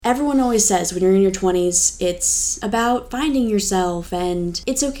Everyone always says when you're in your 20s, it's about finding yourself and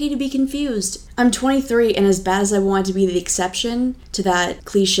it's okay to be confused. I'm 23, and as bad as I want to be the exception to that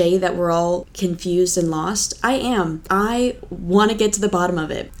cliche that we're all confused and lost, I am. I want to get to the bottom of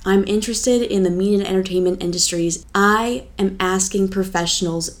it. I'm interested in the media and entertainment industries. I am asking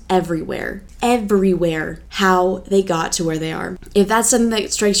professionals everywhere, how they got to where they are. If that's something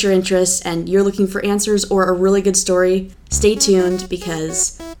that strikes your interest and you're looking for answers or a really good story, stay tuned,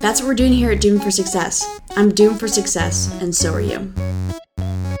 because that's what we're doing here at Doomed for Success. I'm doomed for success, and so are you.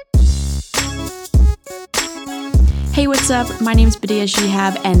 Hey, what's up? My name is Badia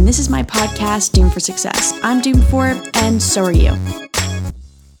Shihab, and this is my podcast, Doomed for Success. I'm doomed for it, and so are you.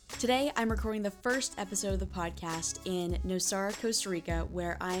 Today, I'm recording the first episode of the podcast in Nosara, Costa Rica,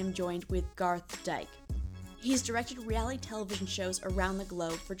 where I am joined with Garth Dyke. He's directed reality television shows around the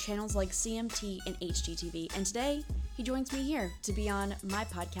globe for channels like CMT and HGTV, and today, he joins me here to be on my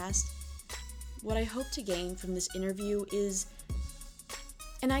podcast. What I hope to gain from this interview is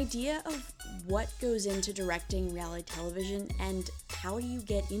an idea of what goes into directing reality television and how do you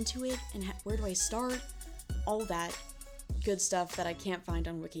get into it and where do I start? All that good stuff that I can't find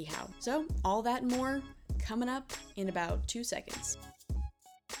on WikiHow. So, all that and more coming up in about 2 seconds.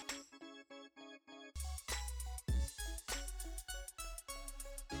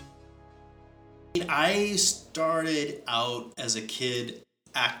 I started out as a kid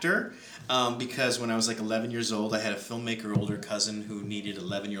actor because when I was like 11 years old, I had a filmmaker older cousin who needed an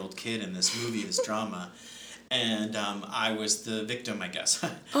 11-year-old kid in this movie, this drama. And I was the victim, I guess.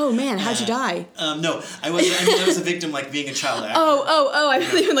 Oh man, how'd you die? No, I was a victim, like being a child actor. I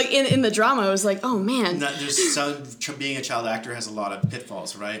was even like in the drama. I was like, oh man. Being a child actor has a lot of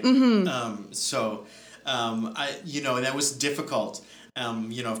pitfalls, right? Mm-hmm. And that was difficult.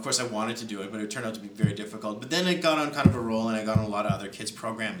 Of course I wanted to do it, but it turned out to be very difficult. But then I got on kind of a roll, and I got on a lot of other kids'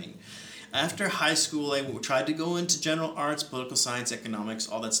 programming. After high school, I tried to go into general arts, political science, economics,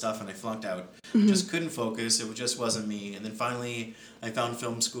 all that stuff, and I flunked out. Mm-hmm. Just couldn't focus. It just wasn't me. And then finally, I found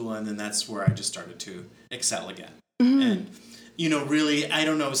film school, and then that's where I just started to excel again. Mm-hmm. And, really, I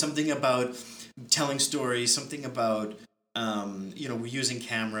don't know, something about telling stories, something about using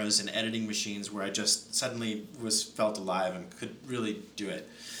cameras and editing machines where I just suddenly felt alive and could really do it.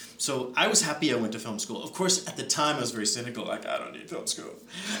 So I was happy I went to film school. Of course, at the time I was very cynical, like, I don't need film school.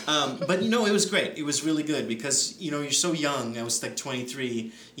 But it was great. It was really good because, you're so young. I was like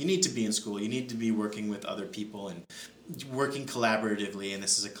 23. You need to be in school. You need to be working with other people and working collaboratively, and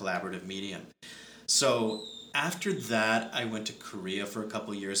this is a collaborative medium. So after that, I went to Korea for a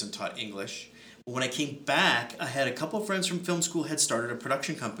couple of years and taught English. When I came back, I had a couple of friends from film school had started a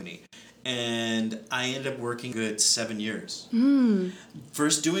production company. And I ended up working a good 7 years. Mm.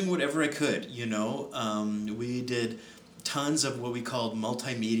 First doing whatever I could, We did tons of what we called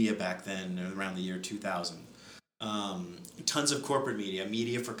multimedia back then, around the year 2000. Tons of corporate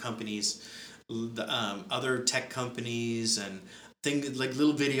media for companies, other tech companies, and things like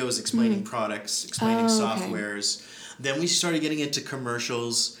little videos explaining products, explaining softwares. Then we started getting into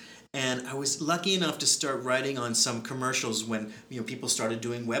commercials. And I was lucky enough to start writing on some commercials when people started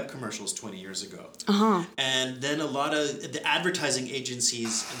doing web commercials 20 years ago. Uh-huh. And then a lot of the advertising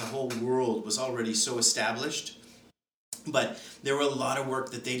agencies in the whole world was already so established, but there were a lot of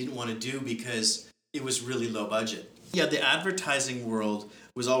work that they didn't want to do because it was really low budget. Yeah, the advertising world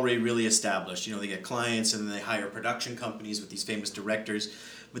was already really established. They get clients and then they hire production companies with these famous directors.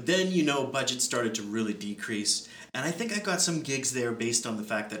 But then, budget started to really decrease. And I think I got some gigs there based on the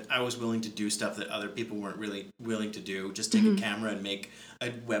fact that I was willing to do stuff that other people weren't really willing to do. Just take a camera and make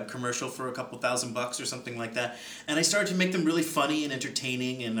a web commercial for a couple $1,000 or something like that. And I started to make them really funny and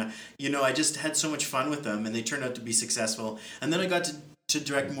entertaining. And, I just had so much fun with them. And they turned out to be successful. And then I got to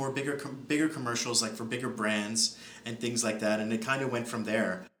direct more bigger commercials, like for bigger brands and things like that. And it kind of went from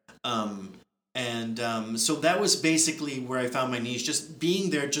there. So that was basically where I found my niche, just being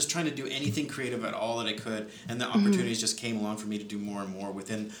there, just trying to do anything creative at all that I could. And the opportunities just came along for me to do more and more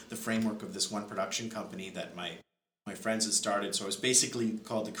within the framework of this one production company that my friends had started. So I was basically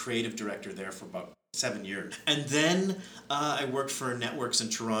called the creative director there for about 7 years. And then I worked for networks in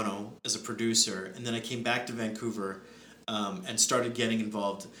Toronto as a producer. And then I came back to Vancouver and started getting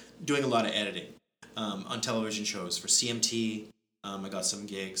involved, doing a lot of editing on television shows for CMT. I got some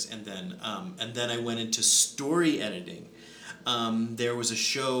gigs, and then I went into story editing. There was a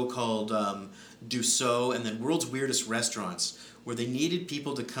show called Dussault, and then World's Weirdest Restaurants, where they needed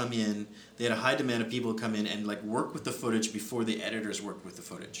people to come in. They had a high demand of people to come in and like work with the footage before the editors worked with the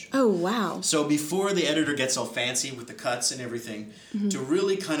footage. Oh, wow. So before the editor gets all fancy with the cuts and everything, to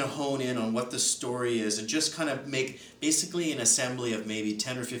really kind of hone in on what the story is and just kind of make basically an assembly of maybe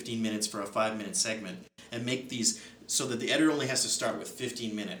 10 or 15 minutes for a 5-minute segment and make these so that the editor only has to start with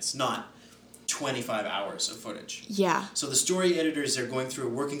 15 minutes, not 25 hours of footage. Yeah. So the story editors are going through,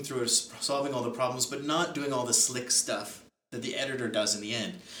 working through it, solving all the problems, but not doing all the slick stuff that the editor does in the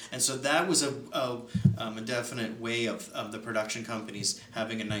end. And so that was a definite way of the production companies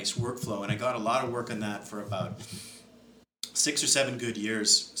having a nice workflow. And I got a lot of work on that for about 6 or 7 good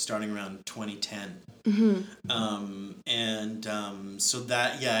years, starting around 2010. So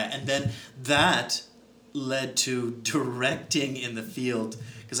that, and then that led to directing in the field,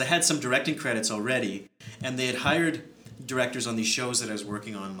 because I had some directing credits already, and they had hired directors on these shows that I was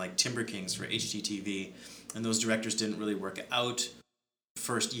working on, like Timber Kings for HGTV, and those directors didn't really work out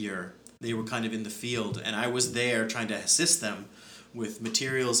first year. They were kind of in the field, and I was there trying to assist them with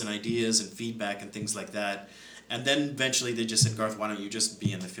materials and ideas and feedback and things like that. And then eventually they just said, Garth, why don't you just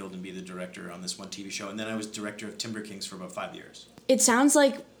be in the field and be the director on this one TV show? And then I was director of Timber Kings for about 5 years. It sounds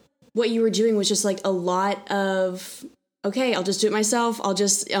like what you were doing was just like a lot of, okay, I'll just do it myself. I'll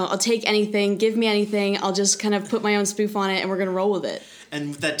take anything, give me anything. I'll just kind of put my own spoof on it and we're going to roll with it.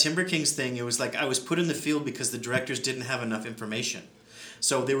 And with that Timber Kings thing, it was like I was put in the field because the directors didn't have enough information.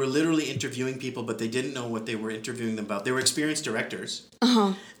 So they were literally interviewing people, but they didn't know what they were interviewing them about. They were experienced directors.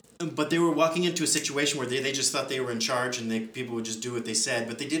 But they were walking into a situation where they just thought they were in charge and people would just do what they said,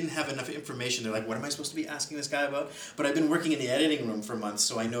 but they didn't have enough information. They're like, what am I supposed to be asking this guy about? But I've been working in the editing room for months,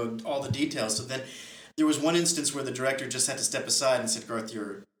 so I know all the details. So then there was one instance where the director just had to step aside and said, Garth,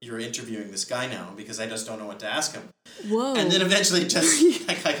 you're interviewing this guy now because I just don't know what to ask him. Whoa. And then eventually just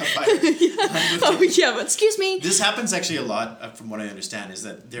I got fired. But excuse me. This happens actually a lot, from what I understand, is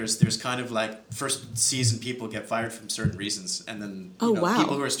that there's kind of like first season people get fired from certain reasons, and then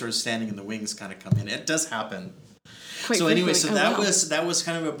people who are sort of standing in the wings kind of come in. It does happen. That was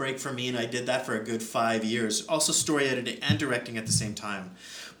kind of a break for me, and I did that for a good 5 years. Also story editing and directing at the same time.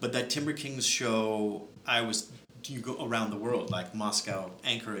 But that Timber Kings show, you go around the world, like Moscow,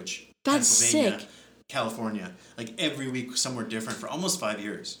 Anchorage, Pennsylvania, sick. California, like every week somewhere different for almost 5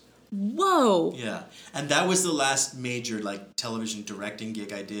 years. Whoa. Yeah. And that was the last major like television directing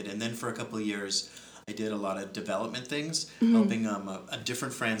gig I did. And then for a couple of years, I did a lot of development things, helping a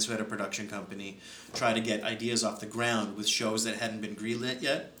different friends who had a production company try to get ideas off the ground with shows that hadn't been greenlit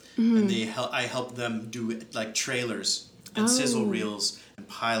yet. And I helped them do like trailers and sizzle reels and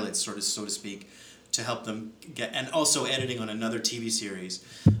pilots, so to speak, to help them get, and also editing on another TV series.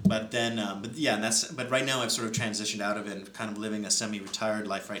 But then, but right now I've sort of transitioned out of it and kind of living a semi-retired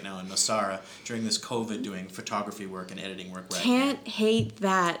life right now in Nosara during this COVID, doing photography work and editing work. Can't hate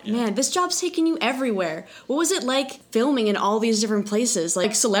that. Yeah. Man, this job's taking you everywhere. What was it like filming in all these different places?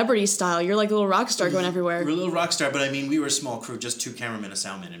 Like celebrity style, you're like a little rock star going everywhere. We're a little rock star, but I mean, we were a small crew, just 2 cameramen, a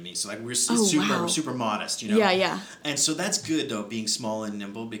soundman, and me. So like we're super modest, you know? Yeah. And so that's good though, being small and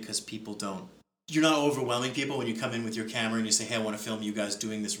nimble, because you're not overwhelming people when you come in with your camera and you say, hey, I want to film you guys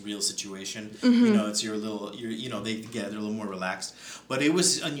doing this real situation. You know, it's they're a little more relaxed. But it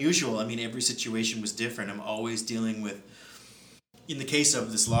was unusual. I mean, every situation was different. I'm always dealing with, in the case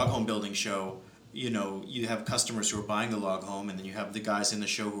of this log home building show, you know, you have customers who are buying the log home, and then you have the guys in the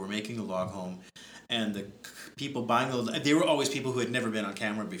show who are making the log home. And the people buying they were always people who had never been on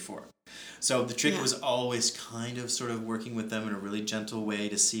camera before. So the trick was always kind of sort of working with them in a really gentle way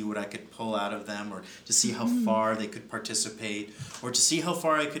to see what I could pull out of them, or to see how far they could participate, or to see how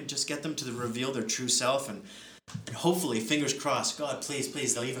far I could just get them to reveal their true self, and hopefully, fingers crossed, God,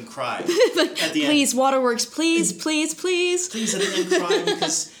 please, they'll even cry at the end. Please, Waterworks, please. Please at the end cry,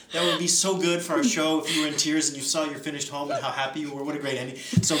 because that would be so good for our show if you were in tears and you saw your finished home and how happy you were. What a great ending.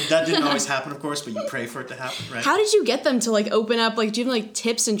 So that didn't always happen, of course, but you pray for it to happen, right? How did you get them to like open up? Like, do you have like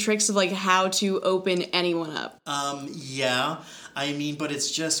tips and tricks of like how to open anyone up? I mean, but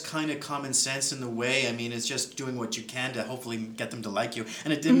it's just kind of common sense in the way. I mean, it's just doing what you can to hopefully get them to like you.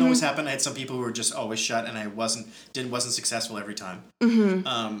 And it didn't always happen. I had some people who were just always shut, and I wasn't successful every time.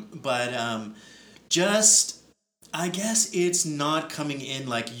 I guess it's not coming in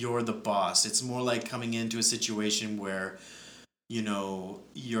like you're the boss. It's more like coming into a situation where, you know,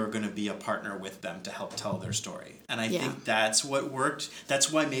 you're going to be a partner with them to help tell their story. And I think that's what worked.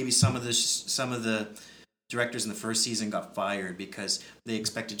 That's why maybe some of the directors in the first season got fired because they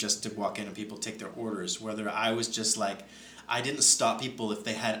expected just to walk in and people take their orders. Whether I was just like, I didn't stop people if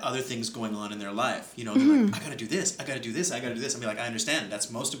they had other things going on in their life. You know, they're like, I gotta do this, I gotta do this, I gotta do this. I'd be like, I understand, that's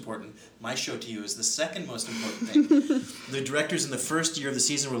most important. My show to you is the second most important thing. The directors in the first year of the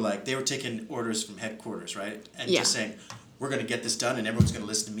season were like, they were taking orders from headquarters, right? And just saying, we're going to get this done and everyone's going to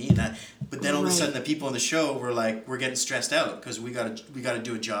listen to me and that. But then all of a sudden the people on the show were like, we're getting stressed out because we got to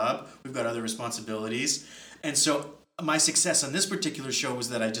do a job. We've got other responsibilities. And so my success on this particular show was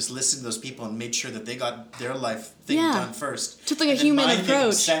that I just listened to those people and made sure that they got their life thing done first. Took like a human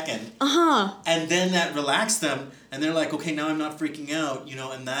approach. Second. And then that relaxed them and they're like, okay, now I'm not freaking out, you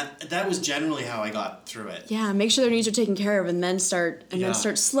know, and that was generally how I got through it. Yeah, make sure their needs are taken care of and then start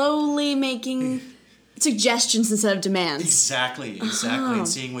slowly making suggestions instead of demands. Exactly. And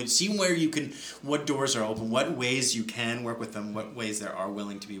seeing where you can, what doors are open, what ways you can work with them, what ways there are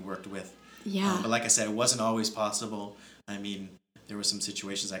willing to be worked with. Yeah. But like I said, it wasn't always possible. I mean, there were some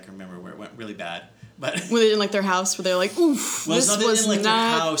situations I can remember where it went really bad. But were they in like their house where they're like, oof, well, this it's not was in like not...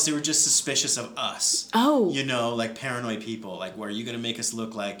 their house. They were just suspicious of us. Oh. You know, like paranoid people. Like, where are you going to make us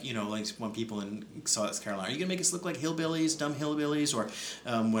look like, you know, like when people in South Carolina, are you going to make us look like hillbillies, dumb hillbillies? Or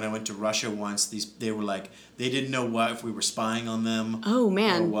when I went to Russia once, they were like, they didn't know if we were spying on them. Oh,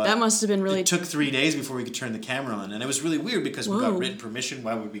 man. That must have been really... It took 3 days before we could turn the camera on. And it was really weird because we got written permission.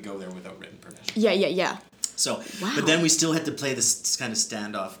 Why would we go there without written permission? Yeah. So, but then we still had to play this kind of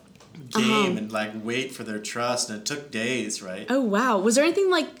standoff game and like wait for their trust, and it took days, right? Oh wow! Was there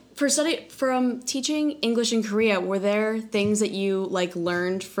anything like from teaching English in Korea? Were there things that you like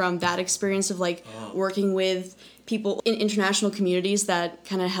learned from that experience of like working with people in international communities that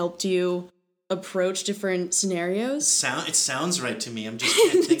kind of helped you approach different scenarios? It sounds right to me. I'm just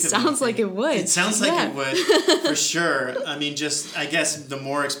can't think of sounds like it would. It sounds like it would for sure. I mean, just I guess the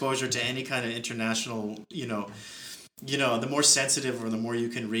more exposure to any kind of international, you know, the more sensitive or the more you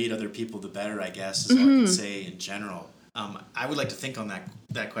can read other people, the better, I guess, is what I can say in general. I would like to think on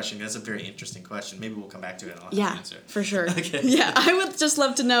that question. That's a very interesting question. Maybe we'll come back to it and I'll have an answer. For sure. Okay. Yeah, I would just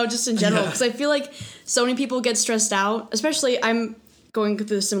love to know just in general because I feel like so many people get stressed out, especially I'm going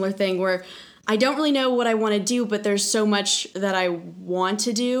through a similar thing where I don't really know what I want to do, but there's so much that I want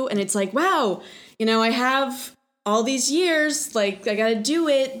to do. And it's like, wow, you know, I have all these years, like I got to do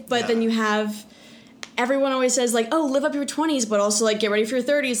it. But then you have... Everyone always says, like, oh, live up your 20s, but also, like, get ready for your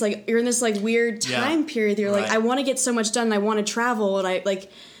 30s. Like, you're in this, like, weird time period. You're like, I want to get so much done, and I want to travel. And I,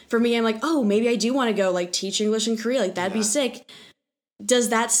 like, for me, I'm like, oh, maybe I do want to go, like, teach English in Korea. Like, that'd be sick. Does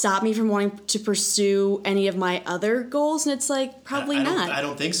that stop me from wanting to pursue any of my other goals? And it's like, probably not. I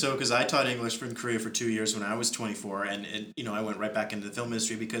don't think so, because I taught English in Korea for 2 years when I was 24, and you know, I went right back into the film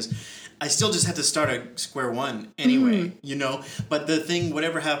industry because I still just had to start at square one anyway, you know? But the thing,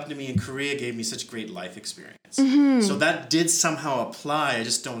 whatever happened to me in Korea gave me such great life experience. So that did somehow apply. I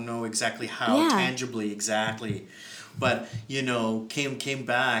just don't know exactly how, tangibly exactly. But, you know, came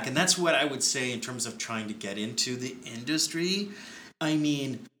back. And that's what I would say in terms of trying to get into the industry. I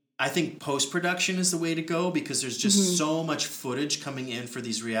mean, I think post-production is the way to go because there's just so much footage coming in for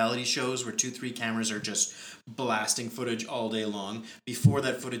these reality shows where 2-3 cameras are just blasting footage all day long. Before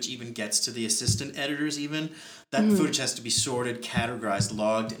that footage even gets to the assistant editors even, that footage has to be sorted, categorized,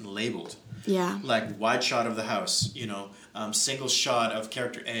 logged, and labeled. Yeah. Like wide shot of the house, you know, single shot of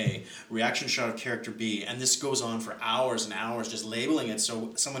character A, reaction shot of character B, and this goes on for hours and hours just labeling it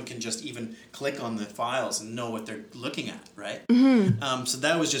so someone can just even click on the files and know what they're looking at, right? So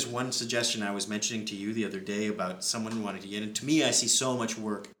that was just one suggestion I was mentioning to you the other day about someone who wanted to get into. To me, I see so much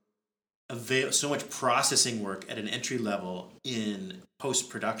work, so much processing work at an entry level in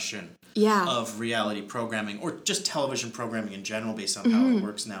post-production of reality programming or just television programming in general based on how it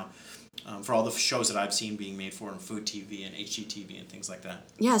works now. For all the shows that I've seen being made for Food TV and HGTV and things like that.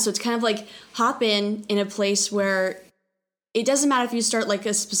 Yeah, so it's kind of like hop in a place where it doesn't matter if you start like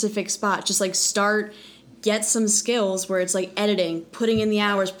a specific spot, just like get some skills where it's like editing, putting in the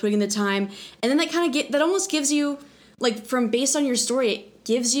hours, putting in the time, and then that almost gives you, like based on your story, it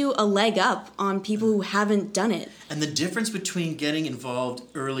gives you a leg up on people who haven't done it. And the difference between getting involved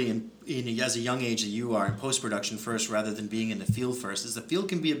early as a young age that you are in post-production first rather than being in the field first is the field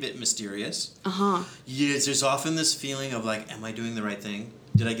can be a bit mysterious. Yes, there's often this feeling of like, am I doing the right thing?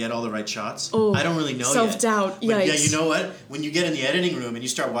 Did I get all the right shots? Oh, I don't really know self-doubt. Yet. But yeah, you know what? When you get in the editing room and you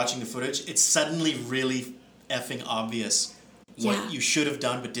start watching the footage, it's suddenly really effing obvious what you should have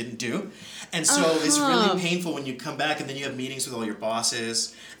done but didn't do. And so it's really painful when you come back and then you have meetings with all your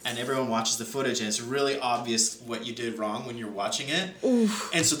bosses and everyone watches the footage and it's really obvious what you did wrong when you're watching it.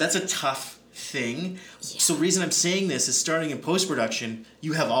 And so that's a tough thing. So the reason I'm saying this is starting in post-production,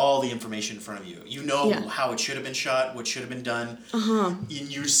 you have all the information in front of you. You know how it should have been shot, what should have been done. And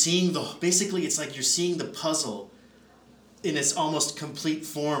you're seeing basically it's like you're seeing the puzzle in its almost complete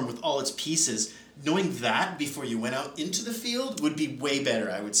form with all its pieces. Knowing that before you went out into the field would be way better,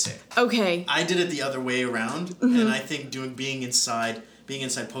 I would say. Okay. I did it the other way around, and I think being inside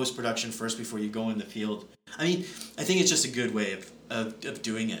post-production first before you go in the field. I mean, I think it's just a good way of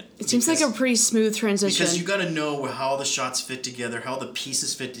doing it. It seems like a pretty smooth transition. Because you got to know how the shots fit together, how the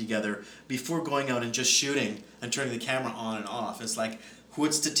pieces fit together before going out and just shooting and turning the camera on and off. It's like,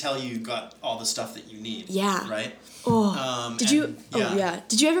 what's to tell you got all the stuff that you need? Yeah. Right? Oh. Did you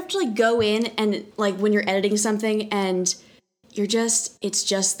ever have to like go in and like when you're editing something and it's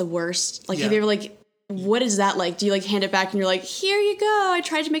just the worst? Like have you ever like, what is that like? Do you like hand it back and you're like, here you go, I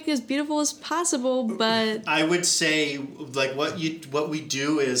tried to make it as beautiful as possible, but... I would say like what we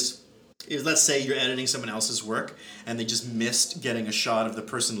do is let's say you're editing someone else's work and they just missed getting a shot of the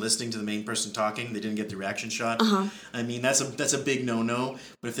person listening to the main person talking. They didn't get the reaction shot. I mean, that's a big no-no.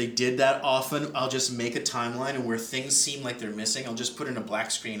 But if they did that often, I'll just make a timeline, and where things seem like they're missing, I'll just put in a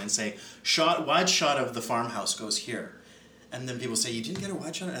black screen and say, wide shot of the farmhouse goes here. And then people say, you didn't get a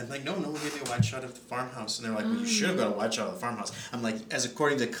wide shot? And I'm like, no, we gave me a wide shot of the farmhouse. And they're like, well, you should have got a wide shot of the farmhouse. I'm like, as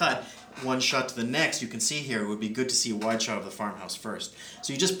according to cut, one shot to the next, you can see here, it would be good to see a wide shot of the farmhouse first.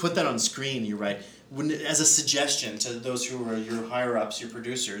 So you just put that on screen, you write, as a suggestion to those who are your higher-ups, your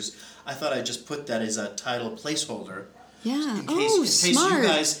producers, I thought I'd just put that as a title placeholder. Yeah. In case you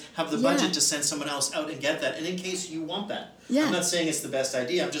guys have the budget to send someone else out and get that, and in case you want that. Yeah. I'm not saying it's the best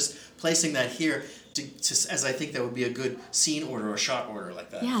idea, I'm just placing that here as I think that would be a good scene order or shot order like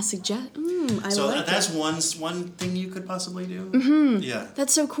that. Yeah, that's one thing you could possibly do. Yeah.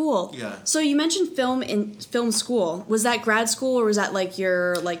 That's so cool. Yeah. So you mentioned film in film school. Was that grad school or was that like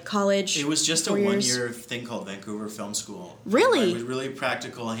your like college? It was just a 1-year thing called Vancouver Film School. Really? It was really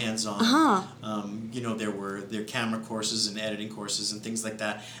practical, hands-on. There were camera courses and editing courses and things like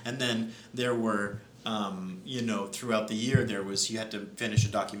that. And then there were throughout the year you had to finish a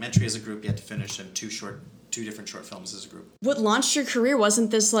documentary as a group, you had to finish two different short films as a group. What launched your career? Wasn't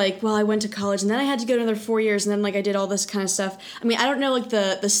this like, well, I went to college and then I had to go another 4 years and then like I did all this kind of stuff. I mean, I don't know like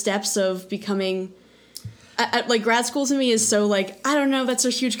the steps of becoming like grad school to me is so like, I don't know, that's a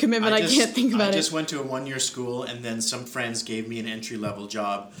huge commitment. I can't think about it. I just went to a 1-year school and then some friends gave me an entry-level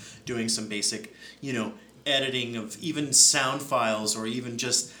job doing some basic, editing of even sound files or even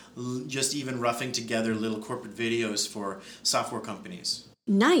just even roughing together little corporate videos for software companies.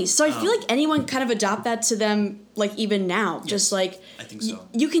 Nice. So I feel like anyone kind of adopt that to them, like even now. Yes, just like I think so.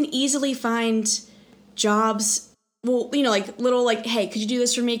 You can easily find jobs. Well, like little like, hey, could you do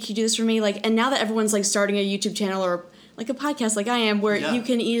this for me? Could you do this for me? Like, and now that everyone's like starting a YouTube channel or like a podcast, like I am, where you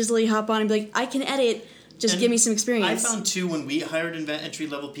can easily hop on and be like, I can edit. Just give me some experience. I found too when we hired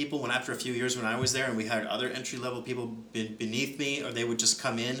entry-level people, when after a few years when I was there and we hired other entry-level people beneath me, or they would just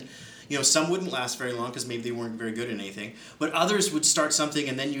come in, some wouldn't last very long because maybe they weren't very good at anything, but others would start something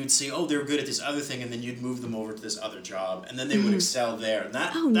and then you'd see, oh, they're good at this other thing, and then you'd move them over to this other job, and then they would excel there. And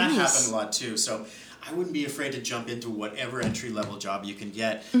that happened a lot too. So I wouldn't be afraid to jump into whatever entry-level job you can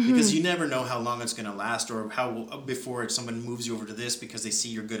get because you never know how long it's going to last or how before someone moves you over to this because they see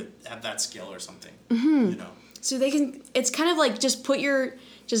you're good at that skill or something. So it's kind of like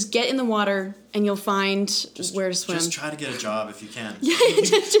just get in the water and you'll find where to swim. Just try to get a job if you can.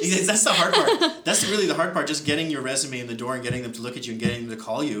 That's the hard part. That's really the hard part, just getting your resume in the door and getting them to look at you and getting them to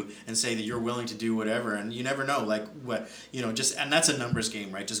call you and say that you're willing to do whatever. And you never know, like, and that's a numbers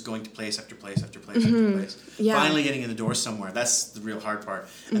game, right? Just going to place after place after place after place. Yeah. Finally getting in the door somewhere. That's the real hard part.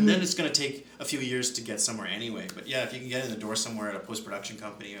 And then it's going to take a few years to get somewhere anyway. But yeah, if you can get in the door somewhere at a post-production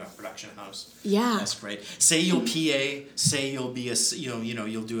company or a production house, that's great. Say you'll PA, say you'll be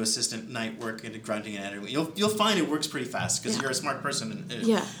you'll do assistant night work into grunting and editing. You'll find it works pretty fast because you're a smart person.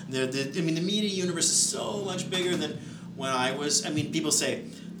 The media universe is so much bigger than when I was. I mean, people say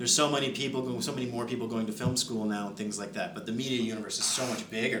there's so many more people going to film school now and things like that. But the media universe is so much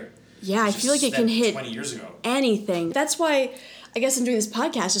bigger. Yeah, I feel like it can hit 20 years ago. Anything. That's why I guess I'm doing this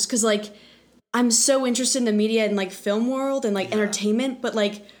podcast, just because like I'm so interested in the media and like film world and like entertainment, but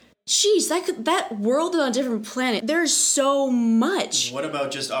like. Jeez, that world is on a different planet. There's so much. What about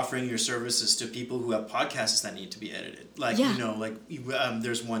just offering your services to people who have podcasts that need to be edited? Like,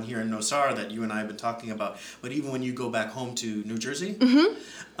 there's one here in Nosara that you and I have been talking about. But even when you go back home to New Jersey,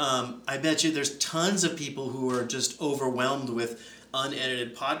 I bet you there's tons of people who are just overwhelmed with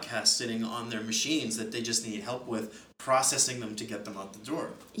unedited podcasts sitting on their machines that they just need help with processing them to get them out the door.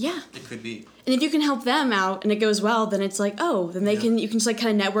 Yeah. It could be. And if you can help them out and it goes well, then it's like, oh, then you can just like kind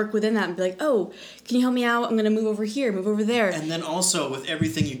of network within that and be like, oh, can you help me out? I'm going to move over here, move over there. And then also with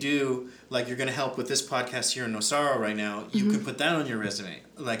everything you do, like you're going to help with this podcast here in Nosara right now, you can put that on your resume.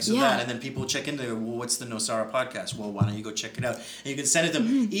 Like, so that, and then people check into, well, what's the Nosara podcast? Well, why don't you go check it out? And you can send it to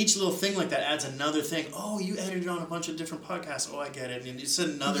them. Each little thing like that adds another thing. Oh, you edited on a bunch of different podcasts. Oh, I get it. And it's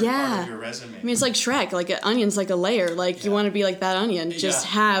another part of your resume. I mean, it's like Shrek. Like, an onion's like a layer. Like, you want to be like that onion. Just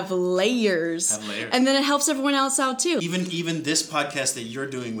have layers. And then it helps everyone else out, too. Even this podcast that you're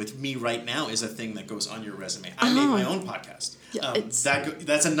doing with me right now is a thing that goes on your resume. I made my own podcast. Yeah,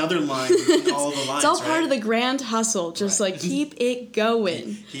 that's another line in all the lines. It's all part of the grand hustle. Just like keep it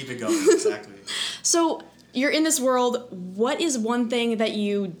going. Keep it going, exactly. So you're in this world. What is one thing that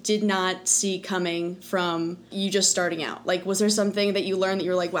you did not see coming from you just starting out? Like, was there something that you learned that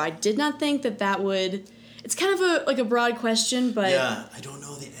you're like, wow, I did not think that would... It's kind of a broad question, but... Yeah, I don't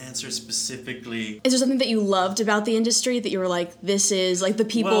know the answer specifically. Is there something that you loved about the industry that you were like, this is, like, the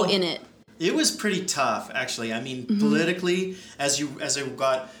people in it? It was pretty tough, actually. I mean, politically, as I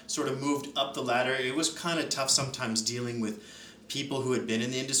got sort of moved up the ladder, it was kind of tough sometimes dealing with people who had been in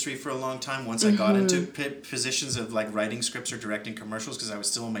the industry for a long time. Once I got into positions of like writing scripts or directing commercials, because I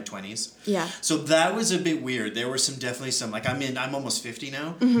was still in my 20s. Yeah. So that was a bit weird. There were definitely some like I'm almost 50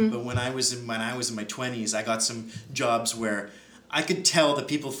 now, but when I was in my 20s, I got some jobs where I could tell the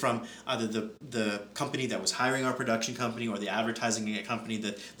people from either the company that was hiring our production company or the advertising company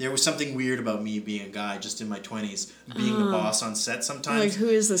that there was something weird about me being a guy just in my 20s, being the boss on set sometimes. Like, who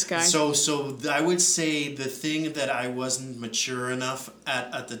is this guy? So I would say the thing that I wasn't mature enough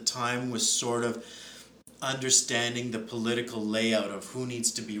at the time was sort of understanding the political layout of who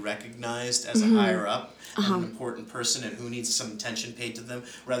needs to be recognized as a higher up and an important person and who needs some attention paid to them,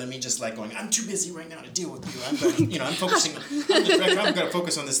 rather than me just like going, I'm too busy right now to deal with you. I'm focusing on I'm the director, I'm going to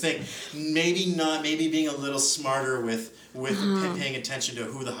focus on this thing. Maybe being a little smarter with paying attention to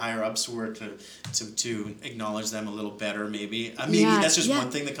who the higher ups were to acknowledge them a little better, maybe. Maybe that's just one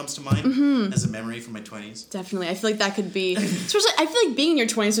thing that comes to mind as a memory from my 20s. Definitely. I feel like that could be, especially, I feel like being in your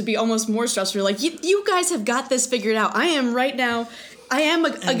 20s would be almost more stressful. You're like, you guys have got this figured out. I am right now. I am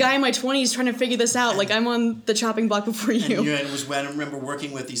a guy in my 20s trying to figure this out. Like, I'm on the chopping block before you. And it was when I remember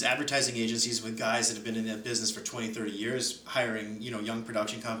working with these advertising agencies with guys that have been in that business for 20, 30 years, hiring, young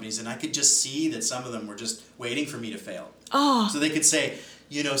production companies, and I could just see that some of them were just waiting for me to fail. Oh. So they could say,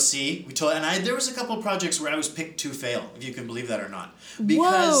 see, we told, and there was a couple of projects where I was picked to fail, if you can believe that or not.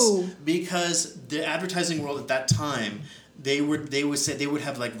 Because the advertising world at that time, they would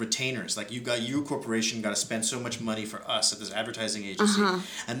have like retainers, like you corporation got to spend so much money for us at this advertising agency,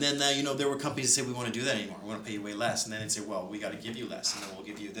 and then there were companies that say we want to do that anymore, we want to pay you way less, and then they'd say, well, we got to give you less, and then we'll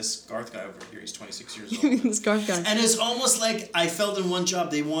give you this Garth guy over here, he's 26 years old. This Garth guy. And it's almost like I felt in one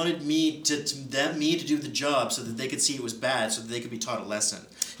job they wanted me to do the job so that they could see it was bad, so that they could be taught a lesson.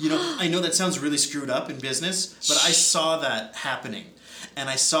 I know that sounds really screwed up in business, but I saw that happening. And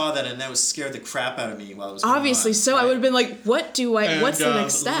I saw that, and that was scared the crap out of me while I was obviously. So right? I would have been like, what's the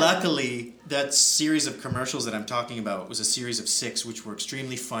next step? Luckily, that series of commercials that I'm talking about was a series of 6, which were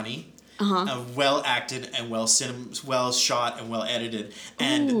extremely funny, well acted, and well shot, and well edited.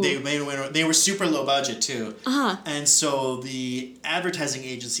 And they were super low budget too. And so the advertising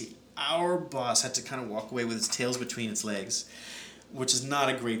agency, our boss, had to kind of walk away with his tails between its legs, which is not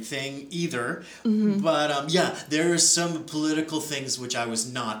a great thing either. But there are some political things which I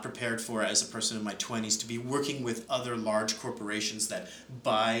was not prepared for as a person in my 20s, to be working with other large corporations that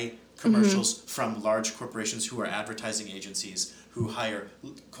buy commercials from large corporations who are advertising agencies, who hire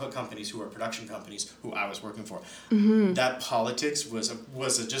companies who are production companies who I was working for. That politics was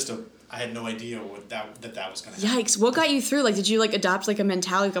I had no idea what that was going to happen. Yikes! What got you through? Like, did you like adopt like a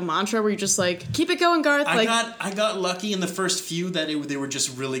mentality, like a mantra, where you're just like, keep it going, Garth? I got lucky in the first few that they were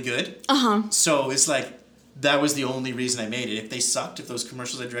just really good. So it's like that was the only reason I made it. If they sucked, if those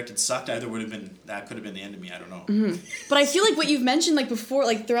commercials I directed sucked, that could have been the end of me. I don't know. But I feel like what you've mentioned like before,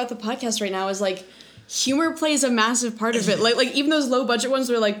 like throughout the podcast right now, is like, humor plays a massive part of it. Like even those low budget ones,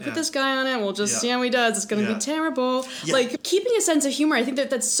 they're like, put this guy on it, we'll just see how he does. It's gonna be terrible. Like, keeping a sense of humor, I think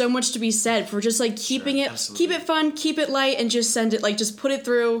that's so much to be said for just like keeping it fun, keep it light, and just send it, like, just put it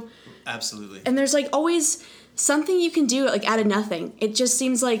through. Absolutely. And there's like always something you can do like out of nothing. It just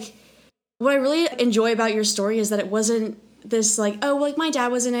seems like what I really enjoy about your story is that it wasn't this like, oh, like my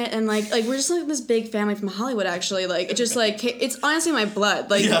dad was in it, and like we're just like this big family from Hollywood, actually. Like, it just like, it's honestly my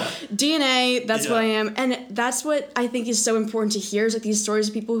blood, like DNA, that's what I am. And that's what I think is so important to hear, is like these stories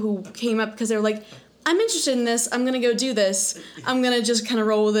of people who came up because they're like, I'm interested in this, I'm gonna go do this, I'm gonna just kind of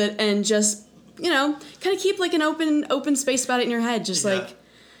roll with it and just kind of keep like an open space about it in your head. Just like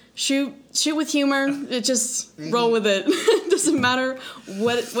shoot with humor. It just roll with it. It doesn't matter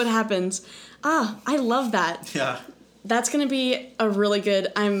what happens. I love that. Yeah. That's going to be a really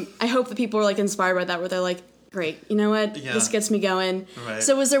good, I hope that people are like inspired by that, where they're like, great, you know what? Yeah. This gets me going. Right.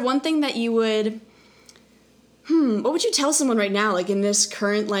 So was there one thing that you would, what would you tell someone right now, like in this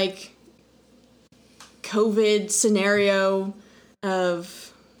current like COVID scenario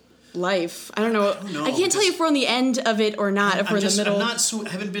of life? I don't know. I can't tell you if we're on the end of it or not, if we're in the middle. I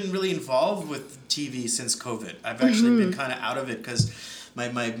haven't been really involved with TV since COVID. I've actually been kind of out of it because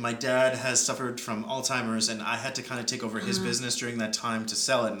my dad has suffered from Alzheimer's, and I had to kind of take over his business during that time to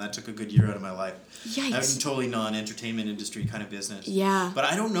sell it, and that took a good year out of my life. Yikes. I was totally non-entertainment industry kind of business. Yeah. But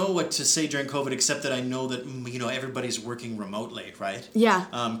I don't know what to say during COVID, except that I know that, everybody's working remotely, right? Yeah.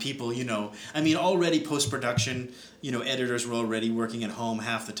 People, already post-production, editors were already working at home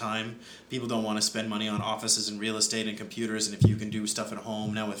half the time. People don't want to spend money on offices and real estate and computers, and if you can do stuff at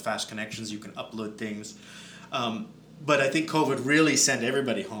home now with fast connections, you can upload things. But I think COVID really sent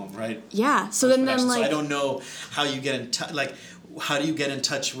everybody home, right? Yeah. So I don't know how you get in touch. Like, how do you get in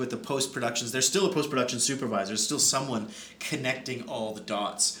touch with the post-productions? There's still a post-production supervisor. There's still someone connecting all the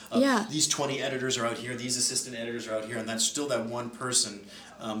dots. These 20 editors are out here. These assistant editors are out here. And that's still that one person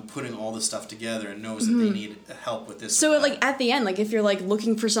putting all the stuff together and knows that they need help with this. So, like, at the end, like, if you're, like,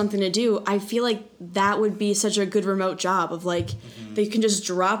 looking for something to do, I feel like that would be such a good remote job of, like, they can just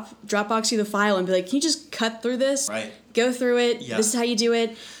Dropbox you the file and be like, can you just cut through this? Right. Go through it. Yeah. This is how you do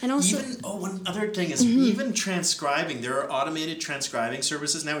it. And also... one other thing is even transcribing. There are automated transcribing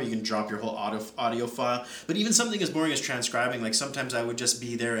services now where you can drop your whole audio file. But even something as boring as transcribing, like sometimes I would just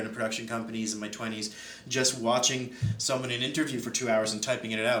be there in a production companies in my 20s just watching someone in an interview for 2 hours and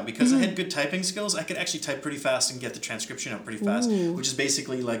typing it out. Because I had good typing skills, I could actually type pretty fast and get the transcription out pretty fast, which is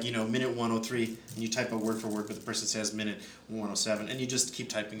basically like, minute 103, and you type a word for word, but the person says minute 107, and you just keep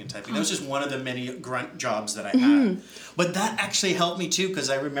typing and typing. That was just one of the many grunt jobs that I had. But that actually helped me too, because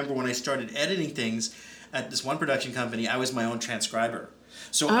I remember when I started editing things at this one production company, I was my own transcriber.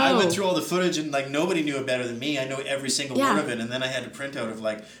 So I went through all the footage, and like nobody knew it better than me. I know every single word of it, and then I had a printout of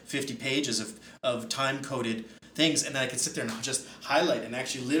like 50 pages of time-coded things, and then I could sit there and just highlight and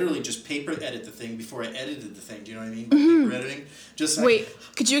actually literally just paper edit the thing before I edited the thing. Do you know what I mean by paper editing? Wait,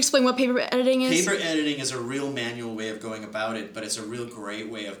 could you explain what paper editing is? Paper editing is a real manual way of going about it, but it's a real great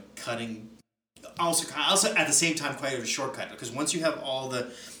way of cutting. Also at the same time quite a shortcut, because once you have all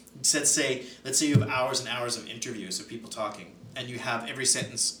the, let's say you have hours and hours of interviews of people talking, and you have every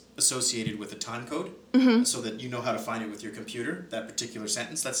sentence associated with a time code, so that you know how to find it with your computer, that particular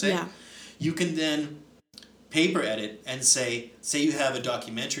sentence, let's say. You can then paper edit and say you have a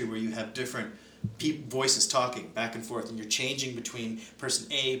documentary where you have different voices talking back and forth, and you're changing between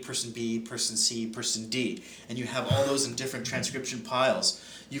person A, person B, person C, person D, and you have all those in different transcription piles.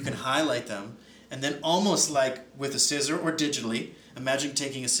 You can highlight them, and then almost like with a scissor or digitally, imagine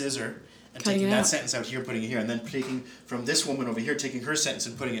taking a scissor and taking that sentence out here, putting it here, and then taking from this woman over here, taking her sentence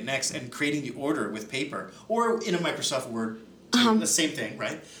and putting it next, and creating the order with paper, or in a Microsoft Word, the same thing,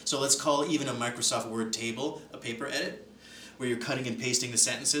 right? So let's call even a Microsoft Word table a paper edit, where you're cutting and pasting the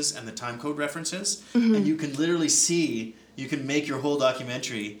sentences and the time code references, and you can literally see, you can make your whole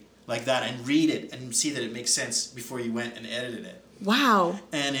documentary like that and read it and see that it makes sense before you went and edited it. Wow.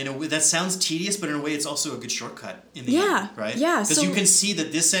 And in a way, that sounds tedious, but in a way it's also a good shortcut in the end, right? Yeah. Because you can see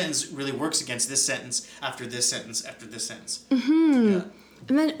that this sentence really works against this sentence, after this sentence, after this sentence. Yeah.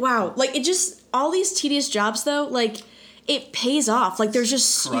 And then, wow, like it just, all these tedious jobs though, like it pays off. Like there's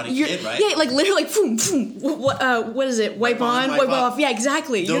just Karate Kid, right? Yeah, like literally, like boom, boom. What is it? Wipe on, wipe off. Yeah,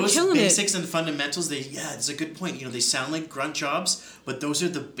 exactly. Those you're killing basics and fundamentals. It's a good point. They sound like grunt jobs, but those are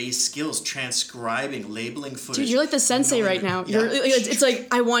the base skills: transcribing, labeling footage. Dude, you're like the sensei right now. It's like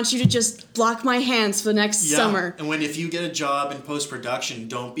I want you to just block my hands for the next summer. And if you get a job in post production,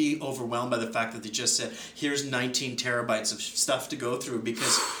 don't be overwhelmed by the fact that they just said, "Here's 19 terabytes of stuff to go through,"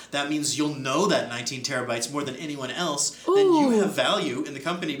 because that means you'll know that 19 terabytes more than anyone else. Then you have value in the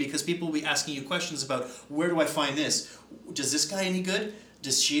company, because people will be asking you questions about, where do I find this? Does this guy any good?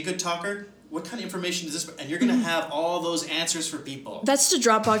 Does she a good talker? What kind of information does this? And you're going to have all those answers for people. That's just a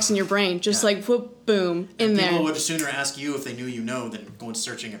Dropbox in your brain. Just like, whoop, boom, in there. People would sooner ask you if they knew than go and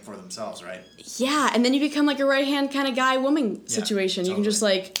searching it for themselves, right? Yeah, and then you become like a right-hand kind of guy-woman situation. Totally. You can just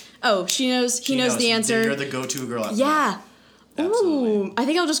like, oh, he knows the answer. You're the go-to girl. Yeah. Ooh, I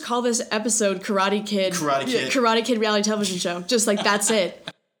think I'll just call this episode Karate Kid reality television show. Just like, that's it.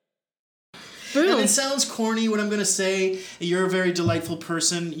 Boom. And it sounds corny what I'm going to say. You're a very delightful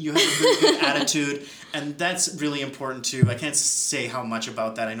person. You have a very good attitude. And that's really important too. I can't say how much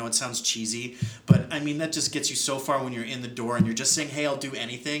about that. I know it sounds cheesy, but I mean, that just gets you so far when you're in the door and you're just saying, hey, I'll do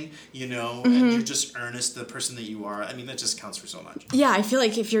anything, you know, and you're just earnest, the person that you are. I mean, that just counts for so much. Yeah, I feel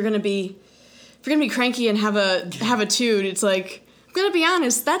like if you're gonna be cranky and have a tude, it's like, I'm gonna be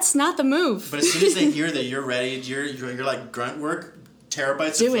honest, that's not the move. But as soon as they hear that you're ready, you're like grunt work,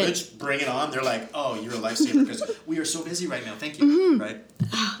 terabytes of footage, bring it on. They're like, oh, you're a lifesaver because we are so busy right now. Thank you. Right?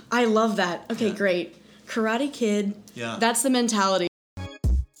 I love that. Okay, great. Karate Kid. Yeah. That's the mentality.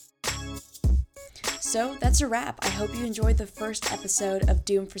 So that's a wrap. I hope you enjoyed the first episode of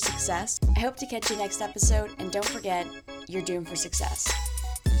Doomed for Success. I hope to catch you next episode, and don't forget, you're doomed for success.